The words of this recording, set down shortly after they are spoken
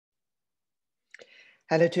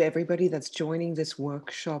Hello to everybody that's joining this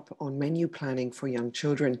workshop on menu planning for young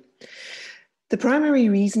children. The primary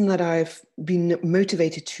reason that I've been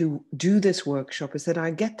motivated to do this workshop is that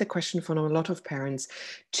I get the question from a lot of parents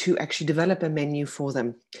to actually develop a menu for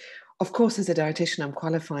them. Of course, as a dietitian, I'm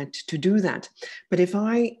qualified to do that. But if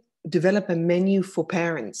I develop a menu for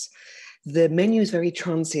parents, the menu is very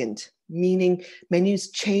transient, meaning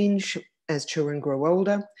menus change as children grow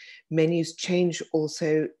older. Menus change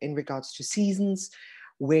also in regards to seasons,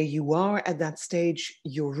 where you are at that stage,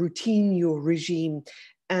 your routine, your regime,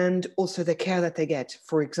 and also the care that they get.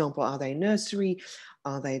 For example, are they in nursery?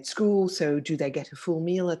 Are they at school? So do they get a full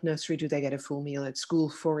meal at nursery? Do they get a full meal at school,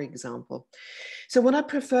 for example? So what I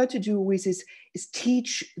prefer to do always is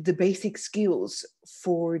teach the basic skills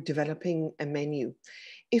for developing a menu.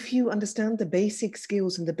 If you understand the basic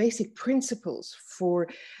skills and the basic principles for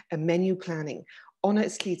a menu planning,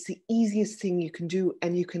 honestly, it's the easiest thing you can do,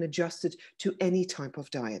 and you can adjust it to any type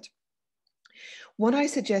of diet. What I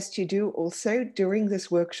suggest you do also during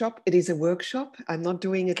this workshop, it is a workshop, I'm not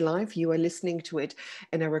doing it live, you are listening to it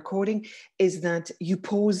in a recording, is that you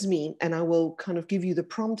pause me and I will kind of give you the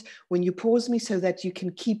prompt when you pause me so that you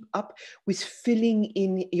can keep up with filling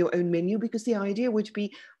in your own menu, because the idea would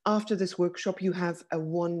be after this workshop, you have a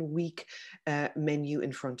 1 week menu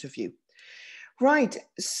in front of you. Right,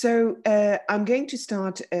 so I'm going to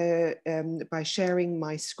start by sharing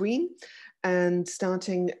my screen and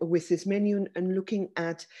starting with this menu and looking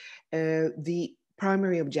at the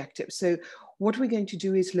primary objectives. So what we're going to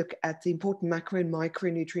do is look at the important macro and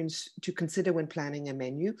micronutrients to consider when planning a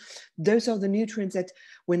menu. Those are the nutrients that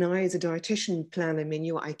when I, as a dietitian, plan a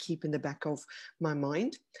menu, I keep in the back of my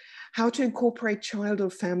mind. How to incorporate child or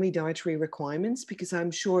family dietary requirements, because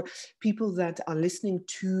I'm sure people that are listening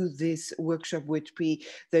to this workshop would be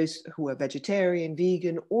those who are vegetarian,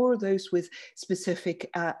 vegan, or those with specific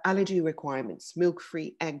allergy requirements,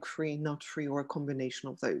 milk-free, egg-free, nut-free, or a combination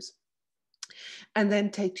of those. And then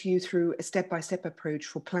take you through a step-by-step approach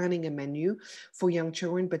for planning a menu for young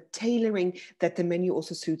children, but tailoring that the menu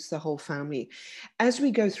also suits the whole family. As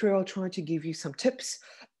we go through, I'll try to give you some tips.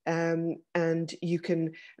 And you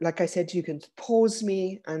can, like I said, you can pause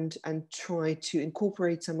me and try to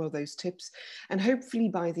incorporate some of those tips. And hopefully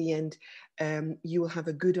by the end, you will have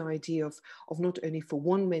a good idea of not only for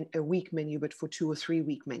a week menu, but for 2 or 3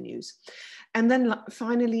 week menus. And then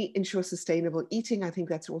finally, ensure sustainable eating. I think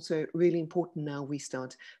that's also really important now we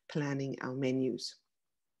start planning our menus.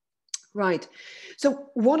 Right. So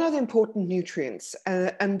what are the important nutrients?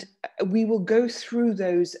 And we will go through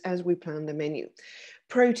those as we plan the menu.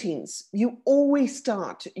 Proteins. You always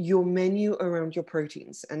start your menu around your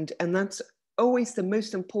proteins. And that's always the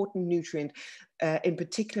most important nutrient, in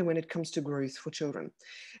particular when it comes to growth for children.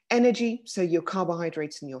 Energy, so your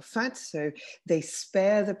carbohydrates and your fats. So they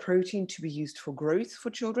spare the protein to be used for growth for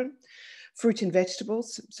children. Fruit and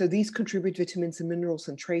vegetables, so these contribute vitamins and minerals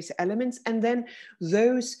and trace elements, and then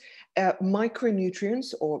those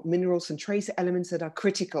micronutrients or minerals and trace elements that are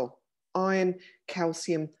critical: iron,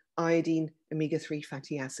 calcium, iodine, omega-3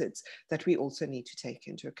 fatty acids that we also need to take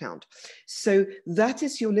into account. So that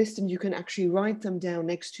is your list, and you can actually write them down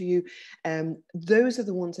next to you. Those are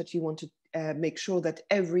the ones that you want to make sure that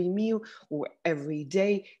every meal or every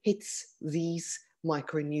day hits these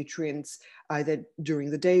micronutrients either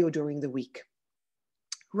during the day or during the week.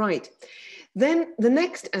 Right. Then the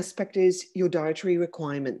next aspect is your dietary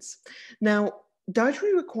requirements. Now,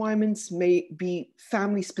 dietary requirements may be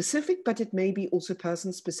family specific, but it may be also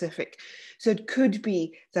person specific. So it could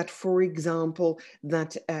be that, for example,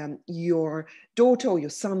 that your daughter or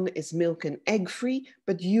your son is milk and egg free,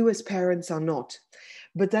 but you as parents are not.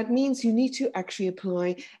 But that means you need to actually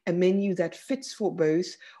apply a menu that fits for both,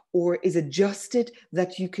 or is adjusted,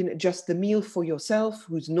 that you can adjust the meal for yourself,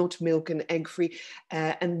 who's not milk and egg free,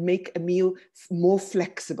 and make a meal more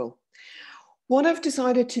flexible. What I've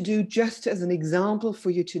decided to do, just as an example for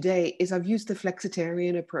you today, is I've used the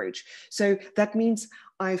flexitarian approach. So that means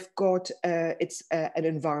I've got, it's an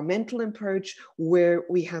environmental approach where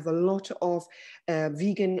we have a lot of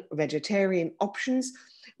vegan, vegetarian options,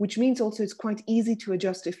 which means also it's quite easy to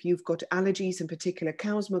adjust if you've got allergies, in particular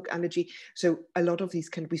cow's milk allergy. So a lot of these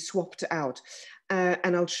can be swapped out.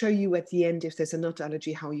 And I'll show you at the end, if there's a nut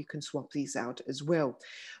allergy, how you can swap these out as well.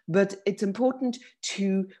 But it's important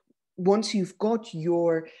to, once you've got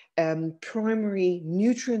your primary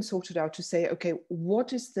nutrients sorted out, to say, okay,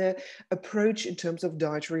 what is the approach in terms of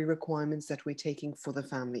dietary requirements that we're taking for the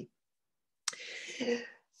family?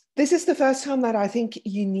 This is the first time that I think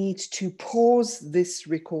you need to pause this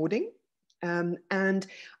recording, and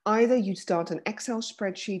either you start an Excel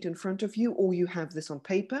spreadsheet in front of you or you have this on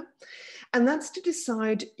paper, and that's to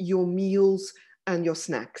decide your meals and your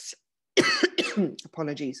snacks.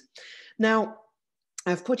 Apologies. Now,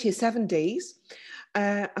 I've put here 7 days.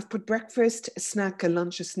 I've put breakfast, a snack, a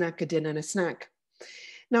lunch, a snack, a dinner, and a snack.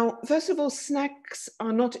 Now, first of all, snacks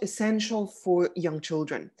are not essential for young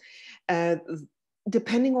children.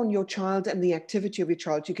 Depending on your child and the activity of your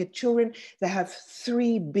child, you get children that have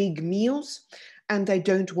 3 big meals and they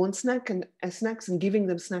don't want snacks, and giving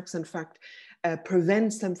them snacks, in fact,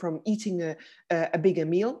 prevents them from eating a bigger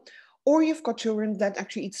meal. Or you've got children that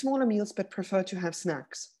actually eat smaller meals but prefer to have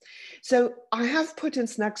snacks. So I have put in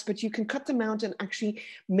snacks, but you can cut them out and actually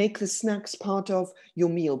make the snacks part of your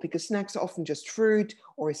meal, because snacks are often just fruit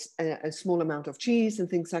or a small amount of cheese and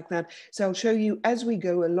things like that. So I'll show you as we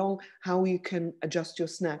go along how you can adjust your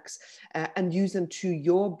snacks and use them to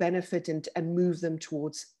your benefit and move them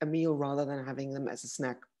towards a meal rather than having them as a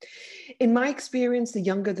snack. In my experience, the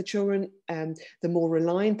younger the children, the more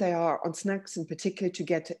reliant they are on snacks, in particular to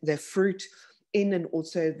get their fruit in and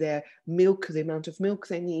also their milk, the amount of milk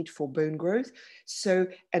they need for bone growth. So,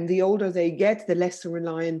 and the older they get, the less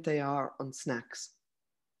reliant they are on snacks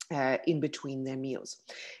in between their meals.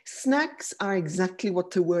 Snacks are exactly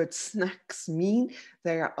what the word snacks mean.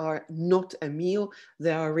 They are not a meal.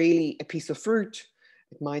 They are really a piece of fruit.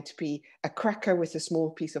 It might be a cracker with a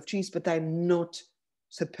small piece of cheese, but they're not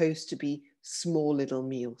supposed to be small little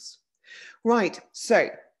meals. Right, so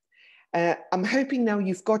I'm hoping now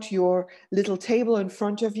you've got your little table in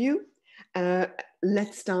front of you.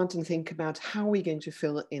 Let's start and think about how we're going to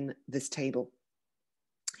fill in this table.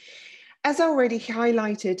 As I already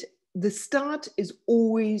highlighted, the start is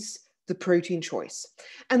always the protein choice.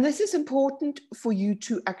 And this is important for you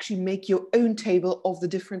to actually make your own table of the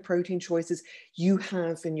different protein choices you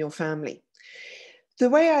have in your family.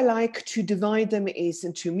 The way I like to divide them is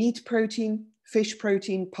into meat protein, fish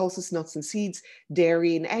protein, pulses, nuts and seeds,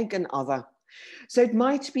 dairy and egg, and other. So it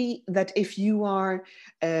might be that if you are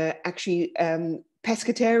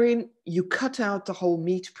pescatarian, you cut out the whole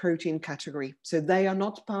meat protein category. So they are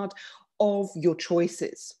not part of your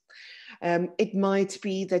choices. It might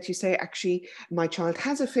be that you say, actually, my child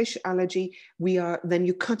has a fish allergy. Then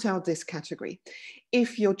you cut out this category.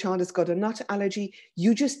 If your child has got a nut allergy,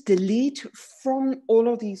 you just delete from all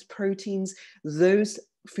of these proteins those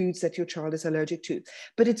foods that your child is allergic to.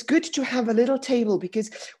 But it's good to have a little table,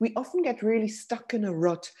 because we often get really stuck in a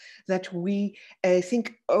rut that we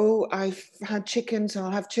think, oh, I've had chicken, so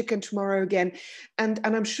I'll have chicken tomorrow again. And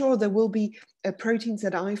I'm sure there will be proteins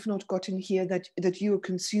that I've not got in here that you are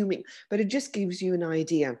consuming, but it just gives you an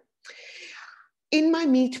idea. In my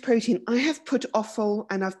meat protein, I have put offal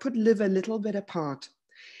and I've put liver a little bit apart.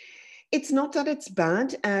 It's not that it's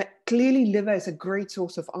bad. Clearly, liver is a great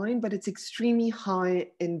source of iron, but it's extremely high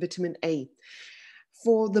in vitamin A.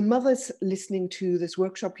 For the mothers listening to this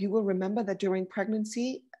workshop, you will remember that during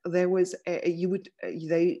pregnancy, they would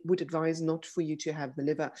advise not for you to have the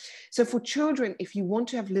liver. So for children, if you want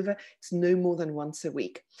to have liver, it's no more than once a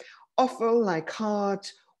week. Offal, like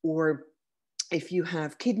heart, or if you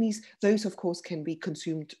have kidneys, those of course can be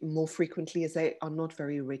consumed more frequently as they are not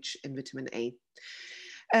very rich in vitamin A.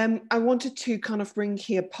 I wanted to kind of bring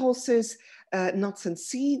here pulses, nuts and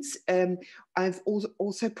seeds. I've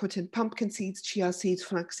also put in pumpkin seeds, chia seeds,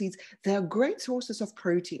 flax seeds. They are great sources of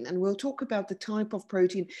protein, and we'll talk about the type of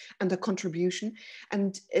protein and the contribution.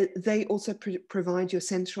 And they also provide your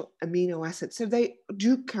essential amino acids. So they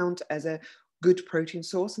do count as a good protein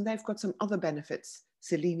source, and they've got some other benefits,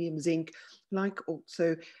 selenium, zinc, like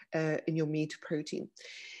also in your meat protein.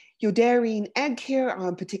 Your dairy and egg here are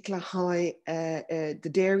in particular high, the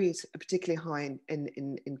dairy is particularly high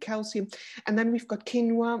in calcium. And then we've got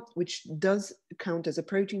quinoa, which does count as a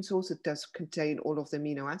protein source. It does contain all of the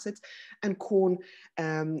amino acids. And corn,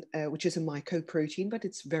 which is a mycoprotein, but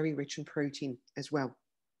it's very rich in protein as well.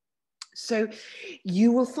 So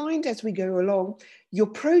you will find as we go along, your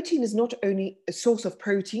protein is not only a source of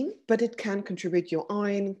protein, but it can contribute your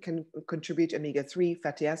iron, can contribute omega-3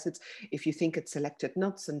 fatty acids. If you think it's selected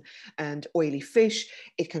nuts and oily fish,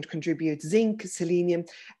 it can contribute zinc, selenium.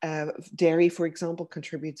 Dairy, for example,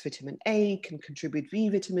 contributes vitamin A, can contribute B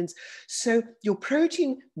vitamins. So your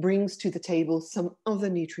protein brings to the table some other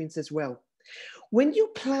nutrients as well. When you're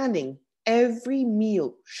planning, every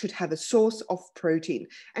meal should have a source of protein,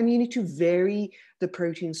 and you need to vary the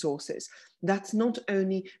protein sources. That's not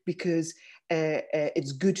only because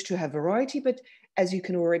it's good to have variety, but as you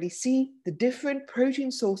can already see, the different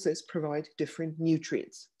protein sources provide different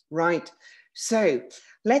nutrients, right? So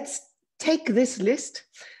let's take this list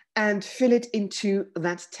and fill it into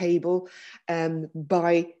that table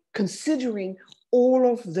by considering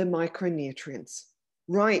all of the micronutrients,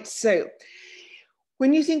 right? So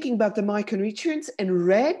when you're thinking about the micronutrients in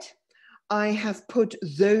red I have put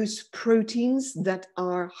those proteins that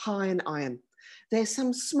are high in iron. There's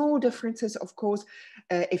some small differences, of course.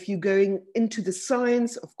 If you're going into the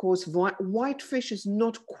science, of course, white fish is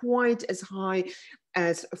not quite as high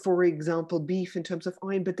as, for example, beef in terms of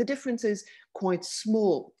iron, but the difference is quite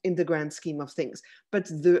small in the grand scheme of things. But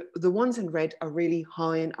the ones in red are really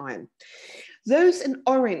high in iron. Those in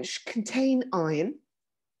orange contain iron,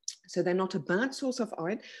 so they're not a bad source of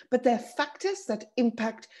iron, but they're factors that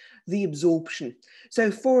impact the absorption.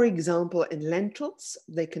 So for example, in lentils,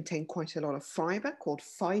 they contain quite a lot of fiber called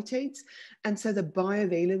phytates. And so the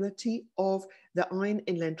bioavailability of the iron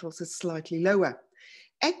in lentils is slightly lower.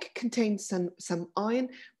 Egg contains some iron,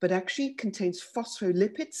 but actually contains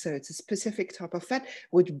phospholipids, so it's a specific type of fat,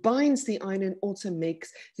 which binds the iron and also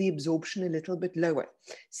makes the absorption a little bit lower.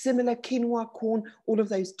 Similar, quinoa, corn, all of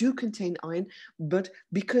those do contain iron, but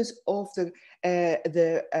because of the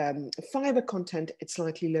fiber content, it's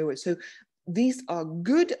slightly lower. So these are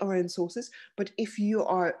good iron sources, but if you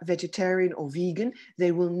are vegetarian or vegan,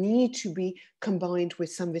 they will need to be combined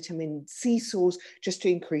with some vitamin C source just to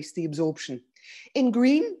increase the absorption. In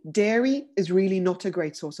green, dairy is really not a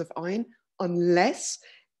great source of iron unless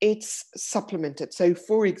it's supplemented. So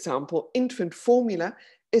for example, infant formula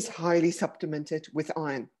is highly supplemented with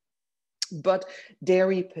iron, but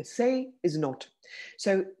dairy per se is not.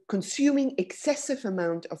 So consuming excessive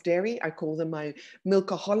amount of dairy, I call them my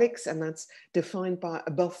milkaholics, and that's defined by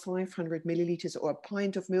above 500 milliliters or a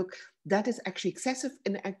pint of milk. That is actually excessive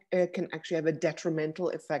and can actually have a detrimental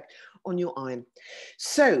effect on your iron.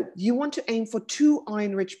 So you want to aim for 2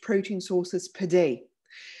 iron-rich protein sources per day.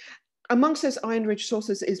 Amongst those iron-rich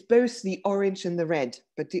sources is both the orange and the red,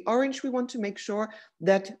 but the orange, we want to make sure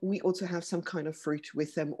that we also have some kind of fruit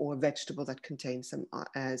with them or a vegetable that contains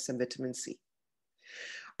some vitamin C.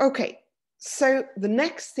 Okay, so the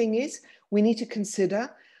next thing is we need to consider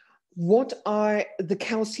what are the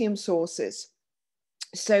calcium sources.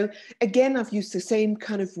 So again, I've used the same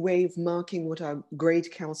kind of way of marking what are great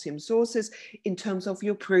calcium sources in terms of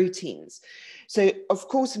your proteins. So of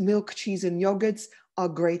course, milk, cheese, and yogurts are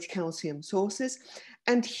great calcium sources.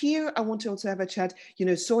 And here I want to also have a chat,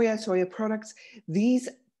 soya products, these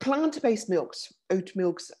plant-based milks, oat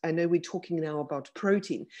milks, I know we're talking now about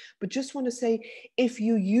protein, but just want to say, if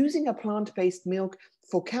you're using a plant-based milk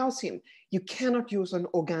for calcium, you cannot use an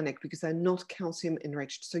organic because they're not calcium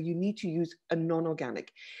enriched. So you need to use a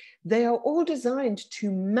non-organic. They are all designed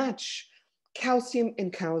to match calcium in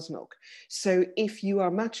cow's milk. So if you are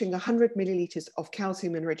matching 100 milliliters of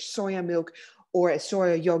calcium enriched soya milk or a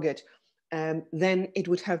soya yogurt, then it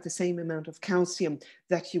would have the same amount of calcium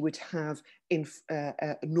that you would have in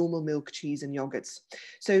normal milk, cheese, and yogurts.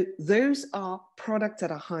 So those are products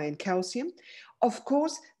that are high in calcium. Of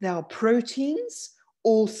course, there are proteins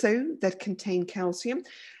also that contain calcium.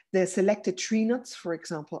 There are selected tree nuts, for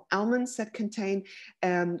example, almonds that contain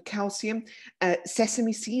calcium.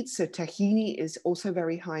 Sesame seeds, so tahini, is also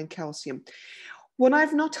very high in calcium. What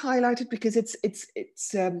I've not highlighted because it's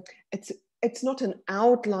not an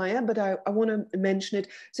outlier, but I want to mention it.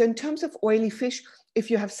 So in terms of oily fish, if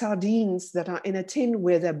you have sardines that are in a tin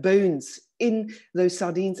where there are bones in those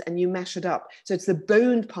sardines and you mash it up, so it's the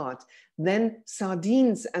boned part, then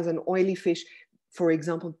sardines as an oily fish, for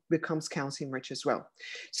example, becomes calcium rich as well.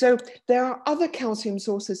 So there are other calcium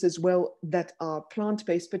sources as well that are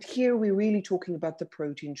plant-based, but here we're really talking about the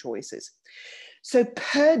protein choices. So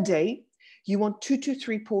per day, you want 2 to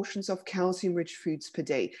 3 portions of calcium-rich foods per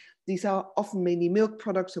day. These are often mainly milk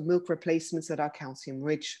products or milk replacements that are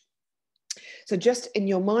calcium-rich. So just in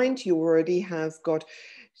your mind, you already have got,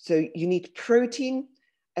 so you need protein,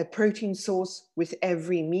 a protein source with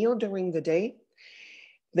every meal during the day.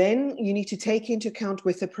 Then you need to take into account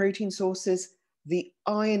with the protein sources, the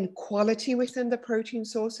iron quality within the protein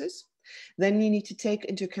sources. Then you need to take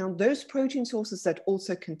into account those protein sources that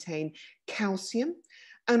also contain calcium.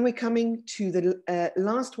 And we're coming to the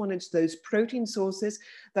last one, it's those protein sources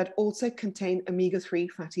that also contain omega-3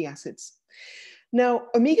 fatty acids. Now,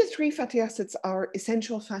 omega-3 fatty acids are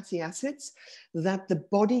essential fatty acids that the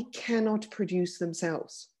body cannot produce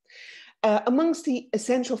themselves. Amongst the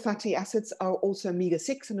essential fatty acids are also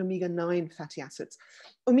omega-6 and omega-9 fatty acids.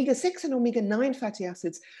 Omega-6 and omega-9 fatty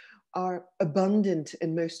acids are abundant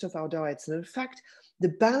in most of our diets. And in fact, the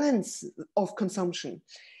balance of consumption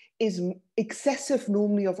is excessive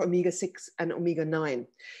normally of omega-6 and omega-9.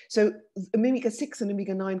 So omega-6 and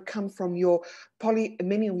omega-9 come from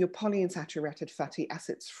many of your polyunsaturated fatty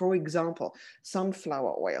acids. For example,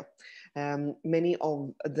 sunflower oil, many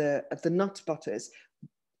of the nut butters,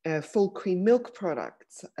 full cream milk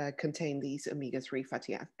products contain these omega-3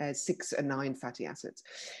 fatty 6 and 9 fatty acids.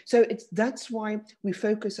 So that's why we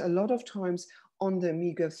focus a lot of times on the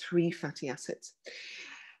omega-3 fatty acids.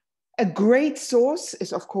 A great source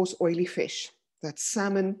is, of course, oily fish. That's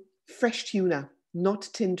salmon, fresh tuna, not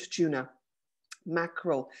tinned tuna,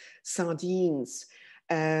 mackerel, sardines,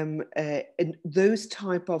 and those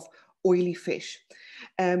type of oily fish.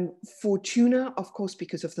 For tuna, of course,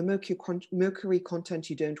 because of the mercury content,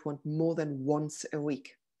 you don't want more than once a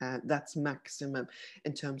week. That's maximum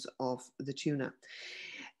in terms of the tuna.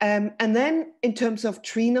 And then in terms of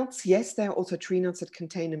tree nuts, yes, there are also tree nuts that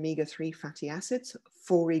contain omega-3 fatty acids.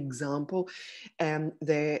 For example,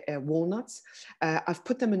 they're walnuts. I've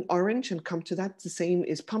put them in orange and come to that. The same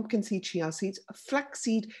is pumpkin seed, chia seeds.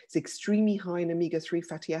 Flaxseed is extremely high in omega-3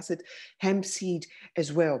 fatty acid, hemp seed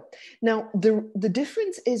as well. Now, the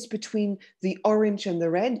difference is between the orange and the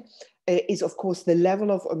red is, of course, the level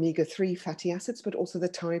of omega-3 fatty acids, but also the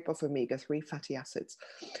type of omega-3 fatty acids.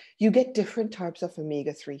 You get different types of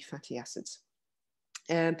omega-3 fatty acids.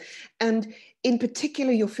 And in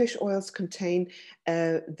particular, your fish oils contain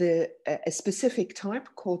a specific type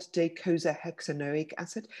called docosahexaenoic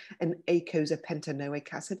acid and eicosapentaenoic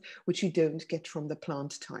acid, which you don't get from the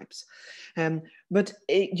plant types. But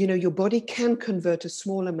you know, your body can convert a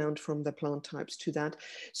small amount from the plant types to that.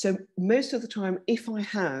 So most of the time, if I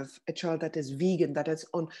have a child that is vegan, that is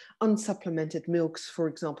on unsupplemented milks, for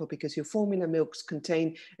example, because your formula milks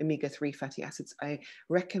contain omega-3 fatty acids, I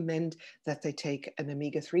recommend that they take an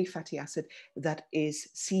omega-3 fatty acid that is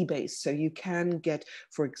sea-based. So you can get,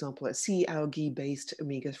 for example, a sea algae-based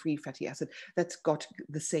omega-3 fatty acid that's got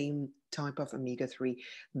the same type of omega-3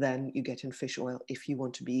 than you get in fish oil if you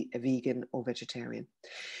want to be a vegan or vegetarian.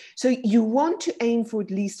 So you want to aim for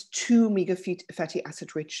at least 2 omega fatty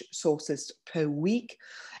acid rich sources per week.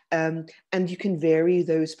 And you can vary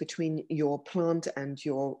those between your plant and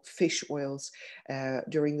your fish oils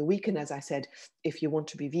during the week. And as I said, if you want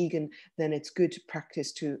to be vegan, then it's good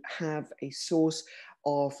practice to have a source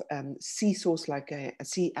of sea source, like a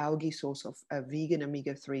sea algae source of vegan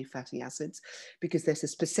omega-3 fatty acids, because there's a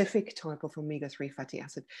specific type of omega-3 fatty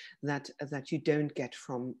acid that you don't get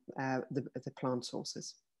from the plant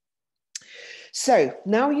sources. So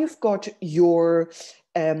now you've got your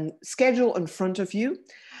schedule in front of you.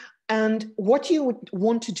 And what you would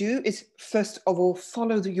want to do is, first of all,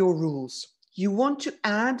 follow your rules. You want to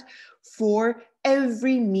add for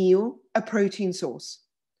every meal a protein source.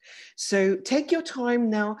 So take your time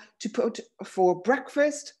now to put for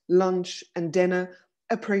breakfast, lunch, and dinner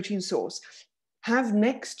a protein source. Have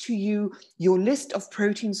next to you your list of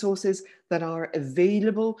protein sources that are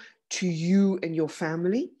available to you and your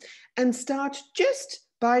family, and start just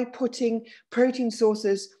by putting protein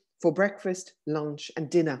sources for breakfast, lunch, and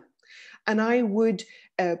dinner. And I would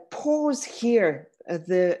pause here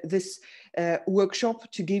this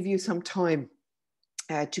workshop to give you some time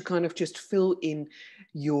to kind of just fill in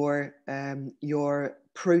your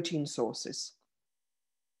protein sources.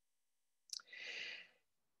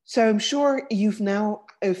 So I'm sure you've now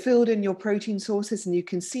filled in your protein sources, and you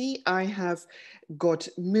can see I have got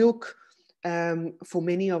milk for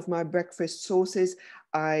many of my breakfast sources.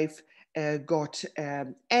 I've got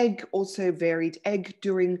egg, also varied egg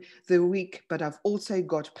during the week, but I've also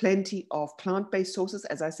got plenty of plant-based sources.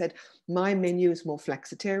 As I said, my menu is more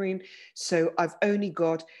flexitarian, so I've only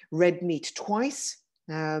got red meat twice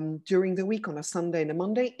during the week, on a Sunday and a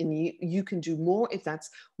Monday, and you can do more if that's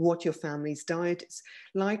what your family's diet is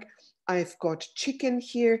like. I've got chicken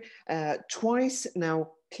here twice. Now,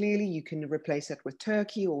 clearly you can replace it with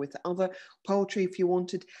turkey or with other poultry if you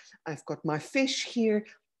wanted. I've got my fish here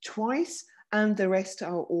twice, and the rest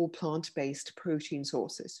are all plant-based protein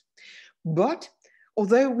sources. But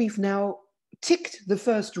although we've now ticked the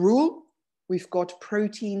first rule, we've got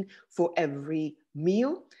protein for every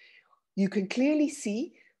meal, you can clearly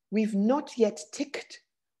see we've not yet ticked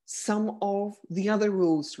some of the other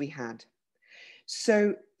rules we had.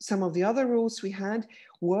 So some of the other rules we had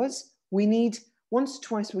was we need once or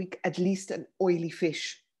twice a week at least an oily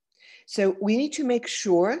fish. So we need to make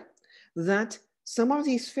sure that some of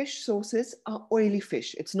these fish sources are oily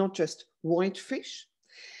fish. It's not just white fish.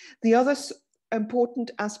 The other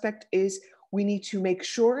important aspect is we need to make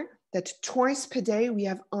sure that twice per day we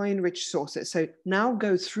have iron-rich sources. So now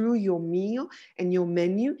go through your meal and your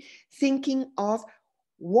menu thinking of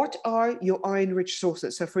what are your iron-rich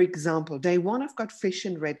sources. So for example, day one, I've got fish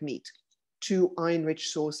and red meat, 2 iron-rich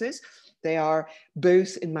sources. They are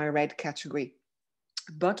both in my red category.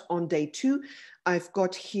 But on day 2, I've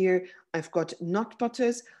got nut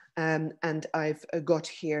butters, And I've got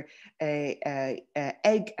here a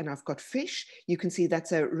egg, and I've got fish. You can see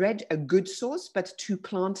that's a good source, but 2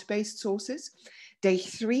 plant-based sources. Day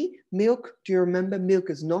 3, milk. Do you remember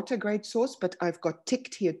milk is not a great source, but I've got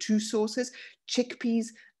ticked here 2 sources, chickpeas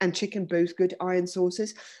and chicken, both good iron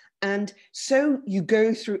sources. And so you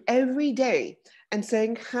go through every day and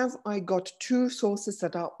saying, have I got 2 sources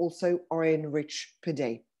that are also iron rich per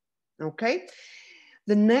day? Okay.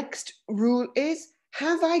 The next rule is,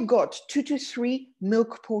 have I got 2 to 3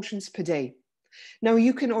 milk portions per day? Now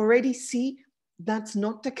you can already see that's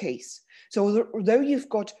not the case. So although you've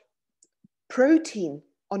got protein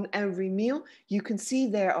on every meal, you can see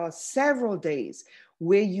there are several days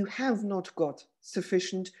where you have not got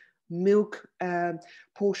sufficient milk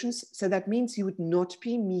portions. So that means you would not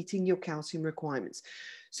be meeting your calcium requirements.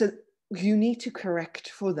 So you need to correct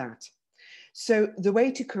for that. So the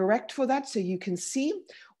way to correct for that, so you can see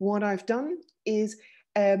what I've done is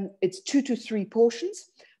it's 2 to 3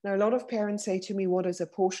 portions. Now, a lot of parents say to me, what is a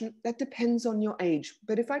portion? That depends on your age.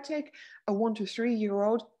 But if I take a 1 to 3 year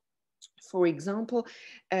old, for example,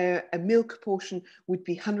 a milk portion would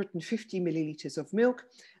be 150 milliliters of milk,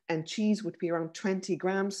 and cheese would be around 20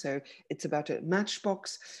 grams. So it's about a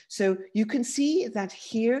matchbox. So you can see that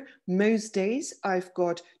here, most days I've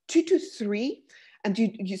got 2 to 3. And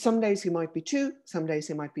some days it might be 2, some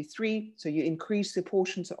days it might be 3. So you increase the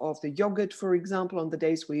portions of the yogurt, for example, on the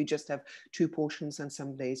days where you just have 2 portions, and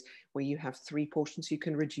some days where you have 3 portions, you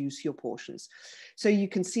can reduce your portions. So you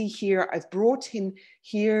can see here, I've brought in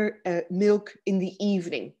here milk in the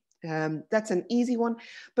evening. That's an easy one.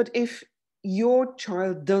 But if your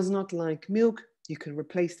child does not like milk, you can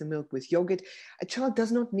replace the milk with yogurt. A child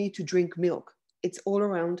does not need to drink milk. It's all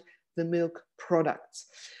around the milk products.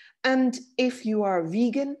 And if you are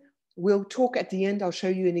vegan, we'll talk at the end. I'll show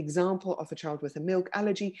you an example of a child with a milk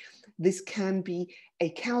allergy. This can be a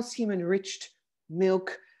calcium-enriched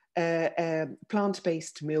milk,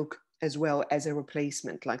 plant-based milk, as well as a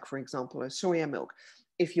replacement, like, for example, a soya milk.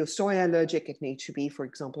 If you're soya allergic, it needs to be, for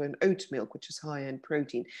example, an oat milk, which is higher in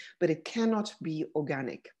protein, but it cannot be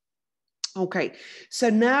organic. Okay,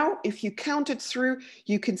 so now if you count it through,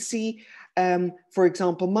 you can see, for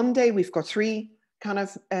example, Monday, we've got 3 kind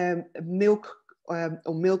of milk or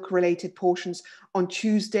milk-related portions. On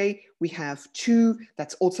Tuesday, we have 2.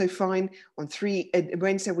 That's also fine. On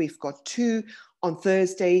Wednesday, we've got 2. On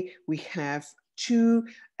Thursday, we have 2.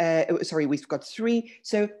 We've got 3.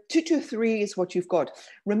 So 2 to 3 is what you've got.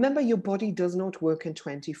 Remember, your body does not work in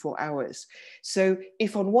 24 hours. So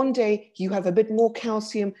if on one day you have a bit more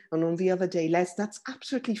calcium and on the other day less, that's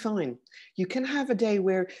absolutely fine. You can have a day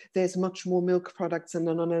where there's much more milk products and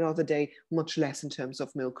then on another day, much less in terms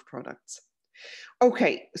of milk products.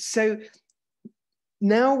 Okay, so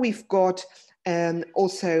now we've got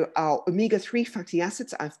also our omega-3 fatty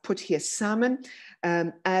acids. I've put here salmon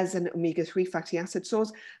as an omega-3 fatty acid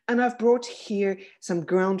source, and I've brought here some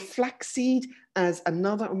ground flaxseed as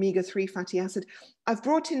another omega-3 fatty acid. I've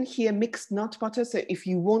brought in here mixed nut butter, so if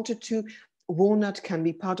you wanted to, walnut can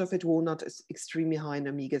be part of it. Walnut is extremely high in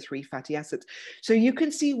omega-3 fatty acids. So you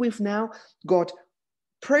can see we've now got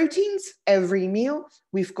proteins every meal.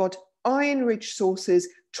 We've got iron-rich sources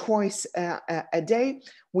twice a day.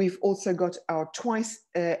 We've also got our twice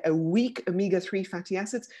a week omega-3 fatty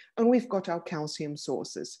acids, and we've got our calcium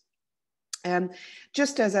sources.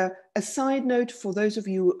 Just as a side note, for those of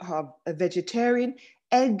you who are a vegetarian,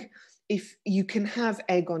 egg, if you can have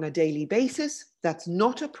egg on a daily basis, that's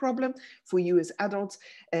not a problem for you as adults.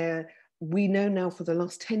 We know now for the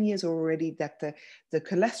last 10 years already that the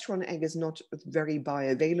cholesterol in egg is not very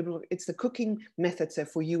bioavailable. It's the cooking method. So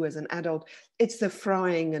for you as an adult, it's the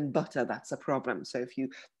frying and butter that's a problem. So if you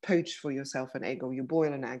poach for yourself an egg or you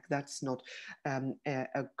boil an egg, that's not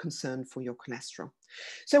a concern for your cholesterol.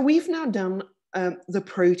 So we've now done the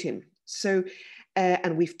protein. So,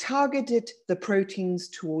 and we've targeted the proteins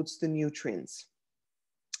towards the nutrients.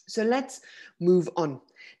 So let's move on.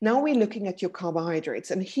 Now we're looking at your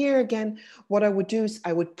carbohydrates. And here again, what I would do is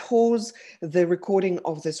I would pause the recording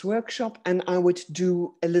of this workshop and I would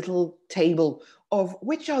do a little table of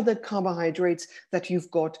which are the carbohydrates that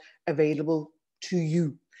you've got available to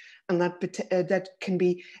you. And that can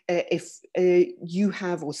be if you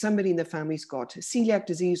have or somebody in the family's got celiac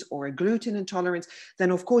disease or a gluten intolerance, then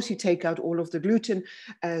of course you take out all of the gluten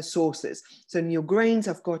sources. So in your grains,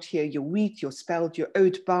 I've got here your wheat, your spelt, your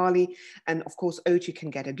oat, barley, and of course oat, you can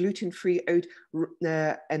get a gluten-free oat,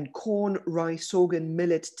 and corn, rice, sorghum,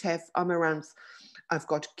 millet, teff, amaranth. I've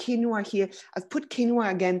got quinoa here. I've put quinoa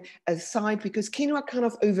again aside because quinoa kind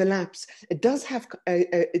of overlaps. It does have,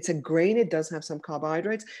 it's a grain, it does have some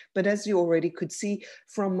carbohydrates, but as you already could see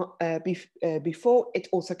from before, it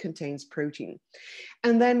also contains protein.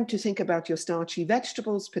 And then to think about your starchy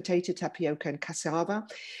vegetables, potato, tapioca, and cassava.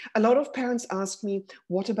 A lot of parents ask me,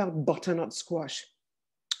 what about butternut squash?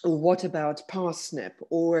 Or what about parsnip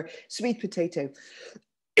or sweet potato?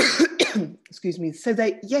 Excuse me. So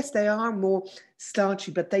yes, they are more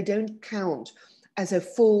starchy, but they don't count as a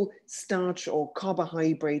full starch or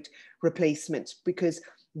carbohydrate replacement because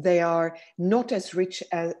they are not as rich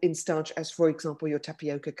in starch as, for example, your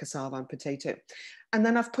tapioca, cassava, and potato. And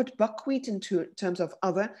then I've put buckwheat into terms of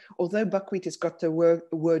other, although buckwheat has got the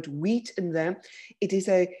word wheat in there, it is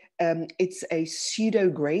it's a pseudo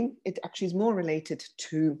grain. It actually is more related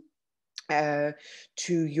to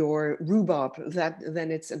your rhubarb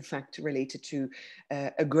than it's in fact related to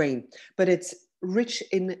a grain, but it's rich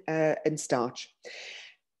in starch.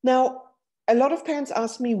 Now, a lot of parents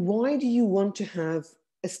ask me, why do you want to have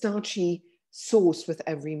a starchy sauce with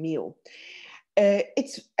every meal?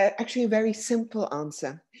 It's actually a very simple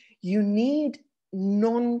answer. You need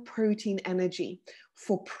non-protein energy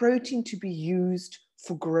for protein to be used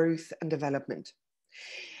for growth and development.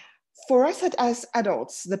 For us as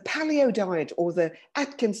adults, the paleo diet or the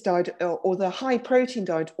Atkins diet or the high protein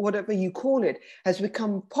diet, whatever you call it, has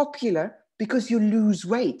become popular because you lose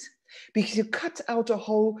weight, because you cut out a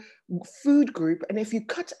whole food group. And if you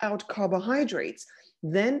cut out carbohydrates,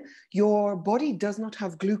 then your body does not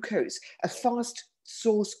have glucose, a fast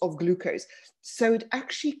source of glucose. So it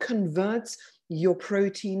actually converts your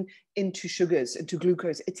protein into sugars, into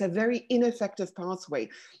glucose. It's a very ineffective pathway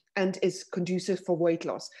and is conducive for weight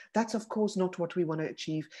loss. That's of course not what we want to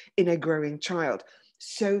achieve in a growing child.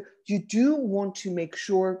 So you do want to make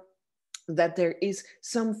sure that there is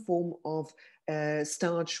some form of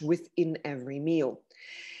starch within every meal.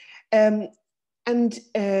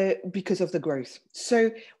 Because of the growth.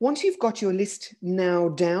 So once you've got your list now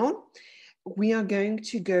down, we are going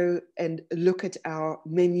to go and look at our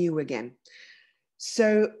menu again.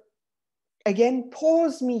 So again,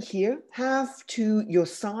 pause me here, have to your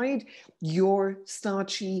side your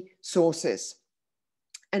starchy sources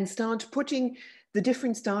and start putting the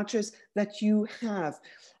different starches that you have.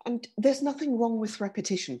 And there's nothing wrong with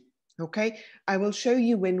repetition. Okay, I will show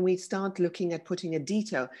you when we start looking at putting a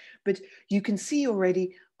detail, but you can see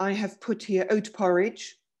already I have put here oat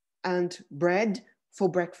porridge and bread for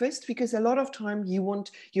breakfast, because a lot of time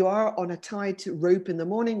you are on a tight rope in the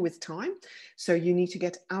morning with time, so you need to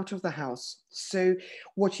get out of the house. So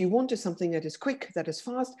what you want is something that is quick, that is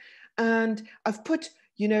fast, and I've put,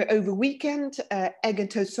 you know, over weekend, egg and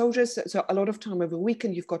toast soldiers. So a lot of time over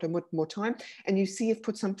weekend, you've got a lot more time. And you see I've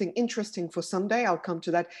put something interesting for Sunday. I'll come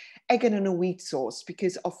to that. Egg and a wheat sauce,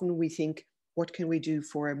 because often we think, what can we do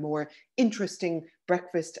for a more interesting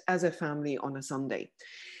breakfast as a family on a Sunday?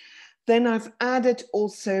 Then I've added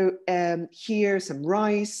also here some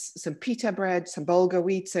rice, some pita bread, some bulgur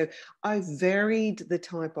wheat. So I've varied the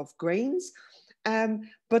type of grains.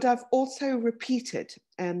 But I've also repeated.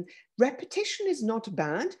 Repetition is not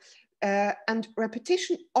bad, and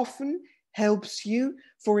repetition often helps you,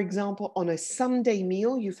 for example, on a Sunday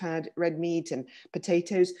meal, you've had red meat and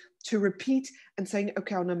potatoes, to repeat and saying,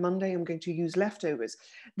 okay, on a Monday, I'm going to use leftovers.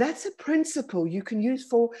 That's a principle you can use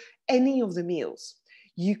for any of the meals.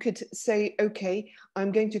 You could say, okay,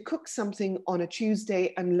 I'm going to cook something on a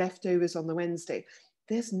Tuesday and leftovers on the Wednesday.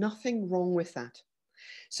 There's nothing wrong with that.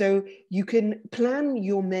 So you can plan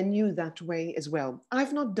your menu that way as well.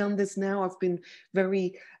 I've not done this now. I've been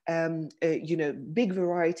very, big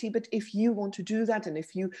variety. But if you want to do that, and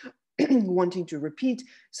if you wanting to repeat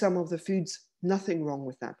some of the foods, nothing wrong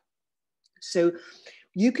with that. So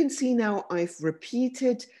you can see now I've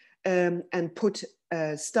repeated and put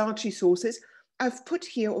starchy sauces. I've put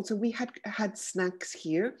here also, we had snacks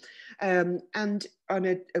here, and on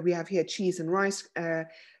it we have here cheese and rice.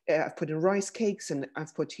 I've put in rice cakes, and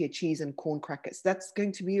I've put here cheese and corn crackers. That's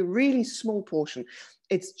going to be a really small portion.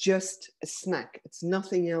 It's just a snack. It's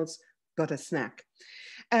nothing else but a snack.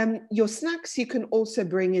 Your snacks you can also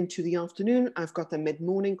bring into the afternoon. I've got them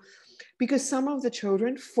mid-morning, because some of the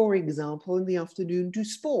children, for example, in the afternoon do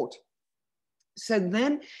sport. So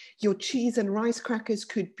then your cheese and rice crackers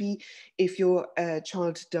could be, if your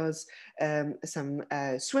child does some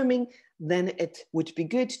swimming, then it would be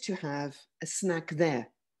good to have a snack there.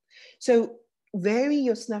 So vary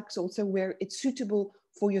your snacks also where it's suitable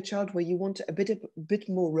for your child, where you want a bit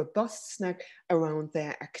more robust snack around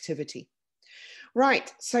their activity.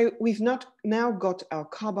 Right, so we've now got our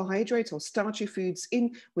carbohydrates or starchy foods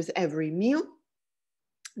in with every meal.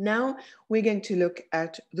 Now we're going to look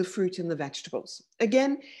at the fruit and the vegetables.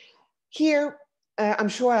 Again, here, I'm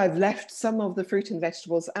sure I've left some of the fruit and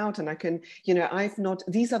vegetables out, and I can, I've not,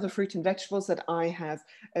 these are the fruit and vegetables that I have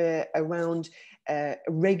around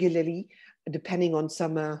regularly, depending on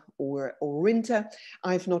summer or winter.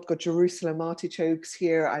 I've not got Jerusalem artichokes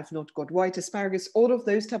here. I've not got white asparagus. All of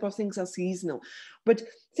those type of things are seasonal. But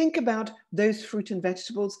think about those fruit and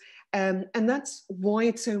vegetables. And that's why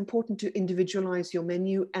it's so important to individualize your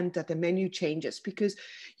menu and that the menu changes, because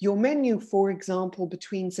your menu, for example,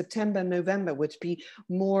 between September and November would be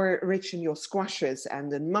more rich in your squashes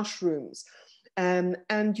and in mushrooms. And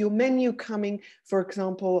your menu coming, for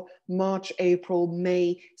example, March, April,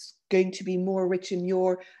 May, is going to be more rich in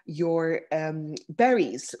your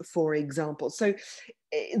berries, for example. So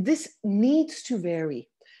this needs to vary.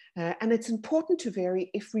 And it's important to vary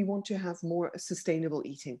if we want to have more sustainable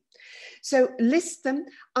eating. So list them.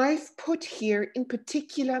 I've put here in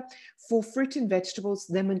particular for fruit and vegetables,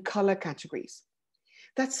 them in color categories.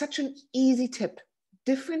 That's such an easy tip.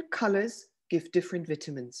 Different colors give different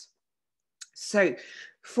vitamins. So,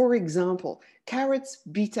 for example, carrots,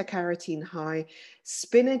 beta carotene high.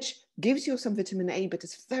 Spinach gives you some vitamin A, but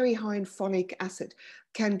it's very high in folic acid,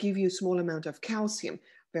 can give you a small amount of calcium,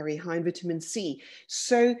 very high in vitamin C.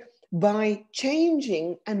 So by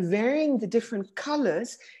changing and varying the different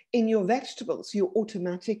colors in your vegetables, you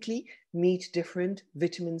automatically meet different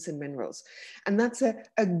vitamins and minerals. And that's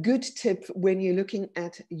a good tip when you're looking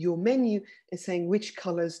at your menu, is saying, which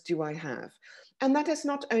colors do I have? And that is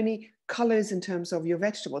not only colors in terms of your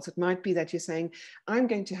vegetables. It might be that you're saying, I'm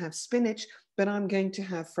going to have spinach, but I'm going to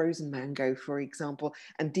have frozen mango, for example,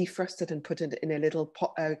 and defrost it and put it in a little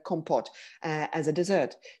compote as a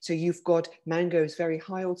dessert. So you've got mangoes very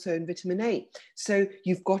high also in vitamin A. So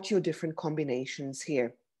you've got your different combinations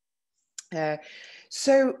here.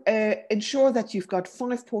 So ensure that you've got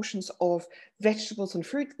 5 portions of vegetables and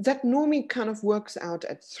fruit. That normally kind of works out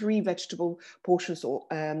at 3 vegetable portions or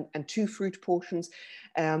and 2 fruit portions.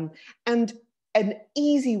 And an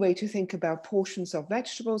easy way to think about portions of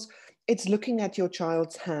vegetables, it's looking at your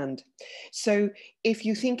child's hand. So if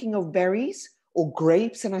you're thinking of berries or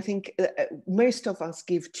grapes, and I think most of us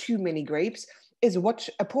give too many grapes, is what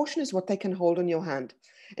a portion is what they can hold on your hand.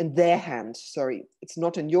 In their hand, sorry, it's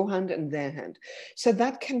not in your hand, in their hand. So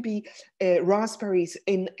that can be raspberries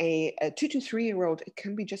in a 2 to 3-year-old. It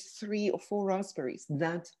can be just 3 or 4 raspberries.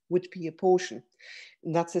 That would be a portion.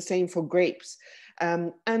 And that's the same for grapes.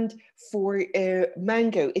 And for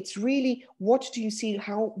mango, it's really, what do you see?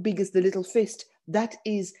 How big is the little fist? That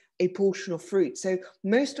is a portion of fruit. So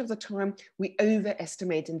most of the time we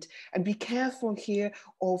overestimate, and be careful here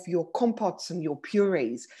of your compotes and your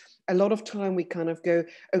purees. A lot of time we kind of go,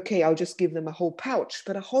 okay, I'll just give them a whole pouch,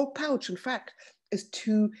 but a whole pouch, in fact, is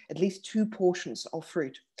at least 2 portions of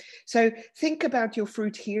fruit. So think about your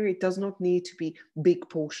fruit here. It does not need to be big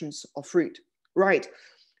portions of fruit, right?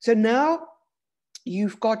 So now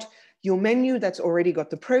you've got your menu that's already got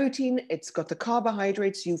the protein, it's got the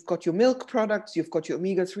carbohydrates, you've got your milk products, you've got your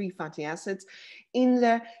omega-3 fatty acids in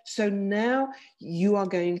there. So now you are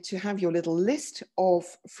going to have your little list of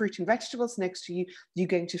fruit and vegetables next to you. You're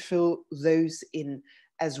going to fill those in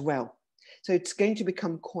as well. So it's going to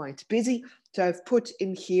become quite busy. So I've put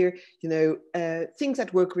in here, things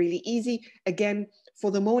that work really easy. Again, for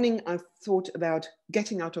the morning, I've thought about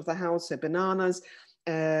getting out of the house, so bananas,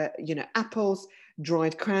 apples,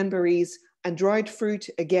 dried cranberries, and dried fruit.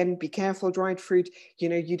 Again, be careful, dried fruit,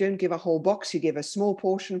 you don't give a whole box, you give a small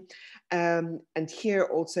portion. And here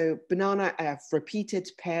also banana, I have repeated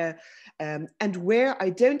pear. And where I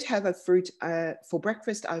don't have a fruit for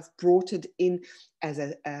breakfast, I've brought it in as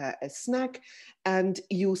a snack. And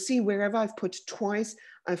you'll see wherever I've put twice,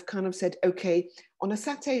 I've kind of said, okay, on a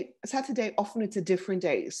Saturday, often it's a different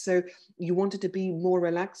day. So you want it to be more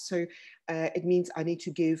relaxed. So it means I need to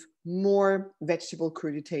give more vegetable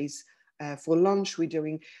crudités. For lunch, we're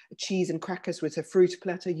doing cheese and crackers with a fruit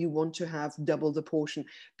platter. You want to have double the portion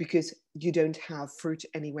because you don't have fruit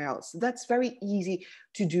anywhere else. That's very easy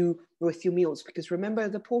to do with your meals, because remember,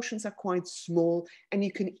 the portions are quite small and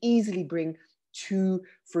you can easily bring 2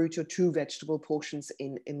 fruit or 2 vegetable portions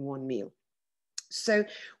in one meal. So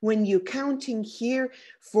when you're counting here,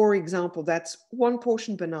 for example, that's 1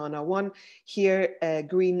 portion banana, 1 here,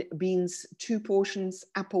 green beans, 2 portions,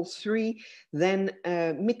 apple 3, then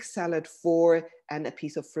mixed salad 4, and a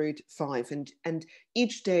piece of fruit 5. And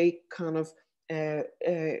each day kind of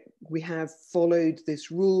we have followed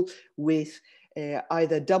this rule with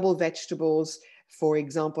either double vegetables. For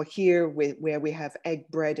example, here where we have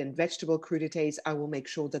egg, bread, and vegetable crudités, I will make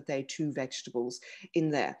sure that there are 2 vegetables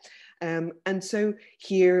in there. And so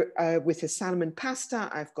here with the salmon pasta,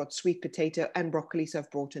 I've got sweet potato and broccoli, so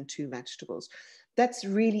I've brought in 2 vegetables. That's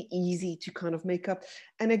really easy to kind of make up.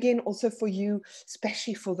 And again, also for you,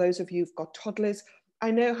 especially for those of you who've got toddlers,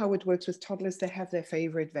 I know how it works with toddlers. They have their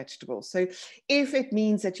favorite vegetables. So if it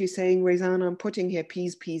means that you're saying, Rosanna, I'm putting here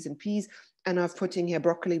peas, peas, and peas, and I've put in here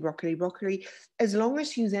broccoli, broccoli, broccoli, as long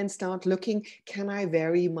as you then start looking, can I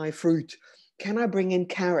vary my fruit? Can I bring in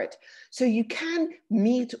carrot? So you can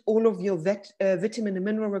meet all of your vitamin and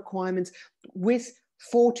mineral requirements with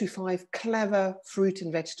 4 to 5 clever fruit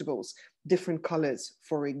and vegetables, different colors,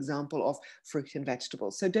 for example, of fruit and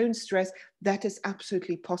vegetables. So don't stress, that is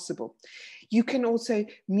absolutely possible. You can also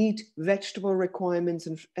meet vegetable requirements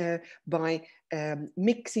by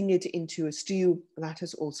mixing it into a stew. That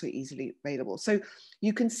is also easily available. So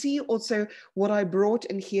you can see also what I brought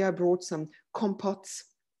in here. I brought some compotes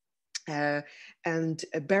and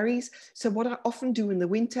berries. So what I often do in the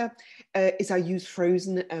winter is I use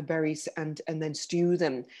frozen berries and then stew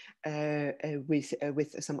them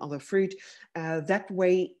with some other fruit. That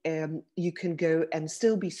way you can go and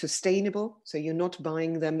still be sustainable. So you're not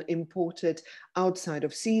buying them imported outside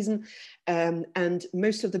of season. And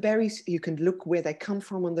most of the berries, you can look where they come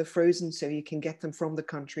from when they're frozen, so you can get them from the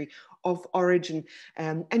country of origin.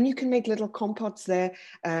 And you can make little compotes there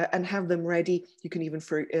and have them ready. You can even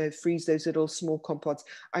freeze those little small compotes.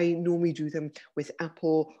 I normally do them with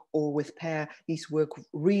apple or with pear. These work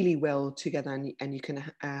really well together, and you can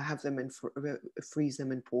have them and freeze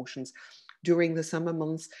them in portions. During the summer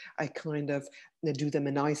months, I kind of do them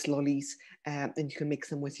in ice lollies, and you can mix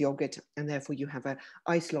them with yogurt, and therefore you have an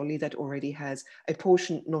ice lolly that already has a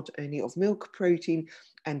portion not only of milk protein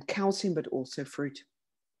and calcium, but also fruit.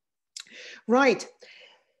 Right.